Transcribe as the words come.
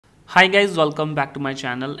Hi guys, welcome back to my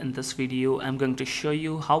channel. In this video I'm going to show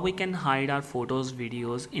you how we can hide our photos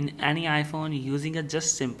videos in any iPhone using a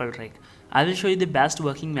just simple trick. I will show you the best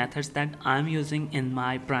working methods that I'm using in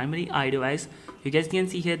my primary iDevice. You guys can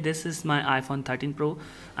see here, this is my iPhone 13 Pro.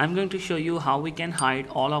 I'm going to show you how we can hide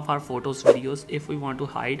all of our photos videos if we want to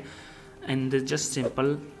hide in the just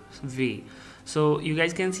simple way. So you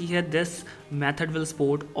guys can see here, this method will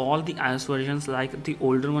support all the iOS versions, like the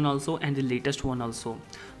older one also and the latest one also.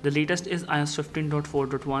 The latest is iOS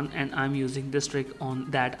 15.4.1 and I'm using this trick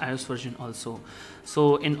on that iOS version also.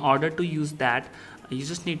 So in order to use that, you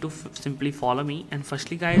just need to simply follow me. And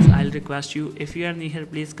firstly guys, I'll request you, if you are new here,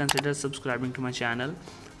 please consider subscribing to my channel.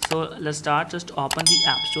 So let's start. Just open the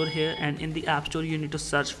App Store here, and in the App Store you need to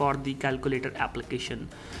search for the calculator application.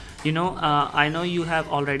 I know you have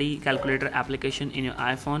already calculator application in your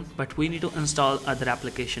iPhone, but we need to install other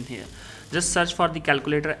application here. Just search for the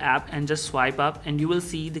calculator app and just swipe up, and you will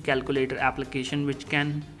see the calculator application which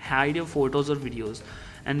can hide your photos or videos,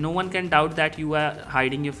 and no one can doubt that you are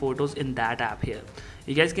hiding your photos in that app here.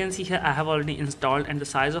 You guys can see here, I have already installed, and the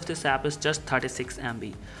size of this app is just 36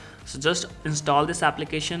 MB. So just install this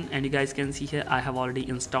application, and you guys can see here I have already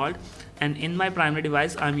installed, and in my primary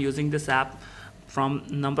device I'm using this app from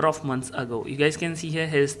number of months ago. You guys can see here,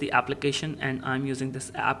 here's the application, and I'm using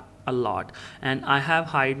this app a lot, and I have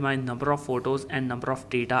hide my number of photos and number of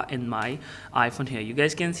data in my iPhone here. You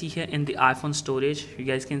guys can see here in the iPhone storage, you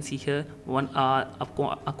guys can see here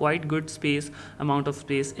a quite good amount of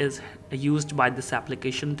space is used by this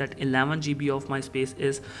application, that 11 GB of my space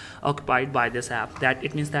is occupied by this app. That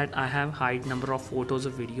it means that I have hide number of photos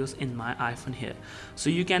or videos in my iPhone here.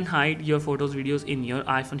 So you can hide your photos videos in your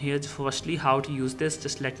iPhone here. Firstly, how to use this,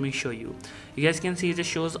 just let me show you. You guys can see it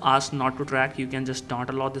shows ask not to track. You can just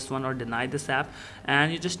not allow this one or deny this app,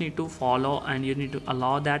 and you just need to follow, and you need to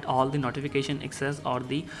allow that all the notification access or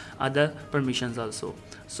the other permissions also.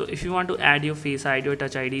 So if you want to add your Face ID or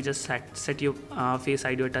Touch ID, just set your Face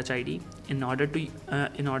ID or Touch ID. In order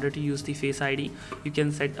to use the Face ID, you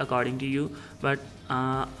can set according to you, but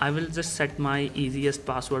I will just set my easiest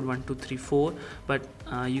password 1234, but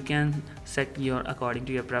you can set your according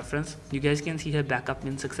to your preference. You guys can see here backup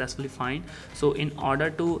pin successfully find. So in order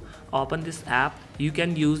to open this app, you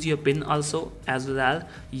can use your pin also, as well as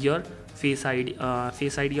your Face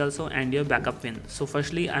ID also, and your backup pin. So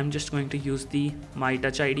firstly, I'm just going to use my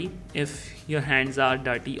Touch ID. If your hands are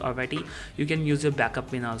dirty or wetty, you can use your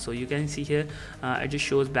backup pin also. You can see here it just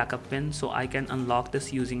shows backup pin, so I can unlock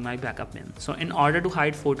this using my backup pin. So in order to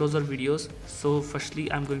hide photos or videos, so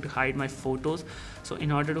firstly I'm going to hide my photos. So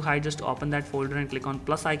in order to hide, just open that folder and click on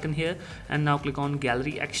plus icon here, and now click on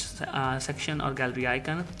gallery section or gallery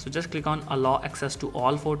icon. So just click on allow access to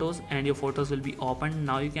all photos, and your photos will be opened.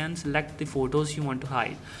 Now you can select the photos you want to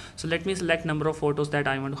hide. So let me select number of photos that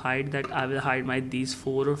I want to hide, that I will hide these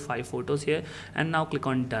 4 or 5 photos here, and now click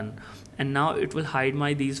on done, and now it will hide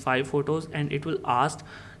these 5 photos, and it will ask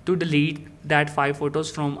to delete that 5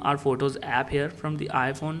 photos from our photos app here, from the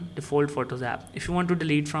iPhone default photos app. If you want to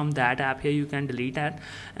delete from that app here, you can delete that,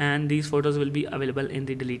 and these photos will be available in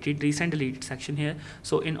the recent deleted section here.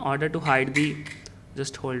 So in order to hide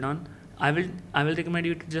just hold on, I will recommend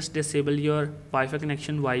you to just disable your Wi-Fi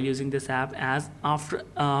connection while using this app, as after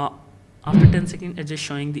 10 seconds it's just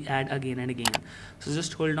showing the ad again and again. So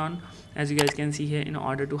just hold on. As you guys can see here, in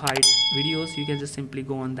order to hide videos, you can just simply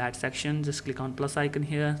go on that section, just click on plus icon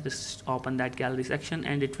here, just open that gallery section,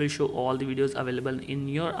 and it will show all the videos available in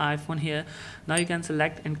your iPhone here. Now you can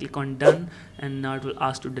select and click on done, and now it will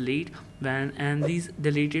ask to delete and these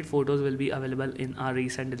deleted photos will be available in our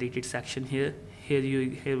recent deleted section here.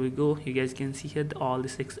 Here we go. You guys can see here all the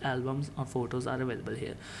 6 albums or photos are available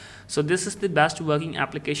here. So this is the best working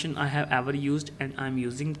application I have ever used, and I'm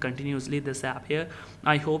using continuously this app here.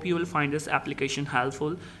 I hope you will find this application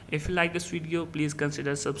helpful. If you like this video, please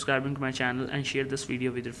consider subscribing to my channel and share this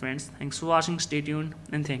video with your friends. Thanks for watching, stay tuned,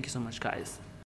 and thank you so much guys.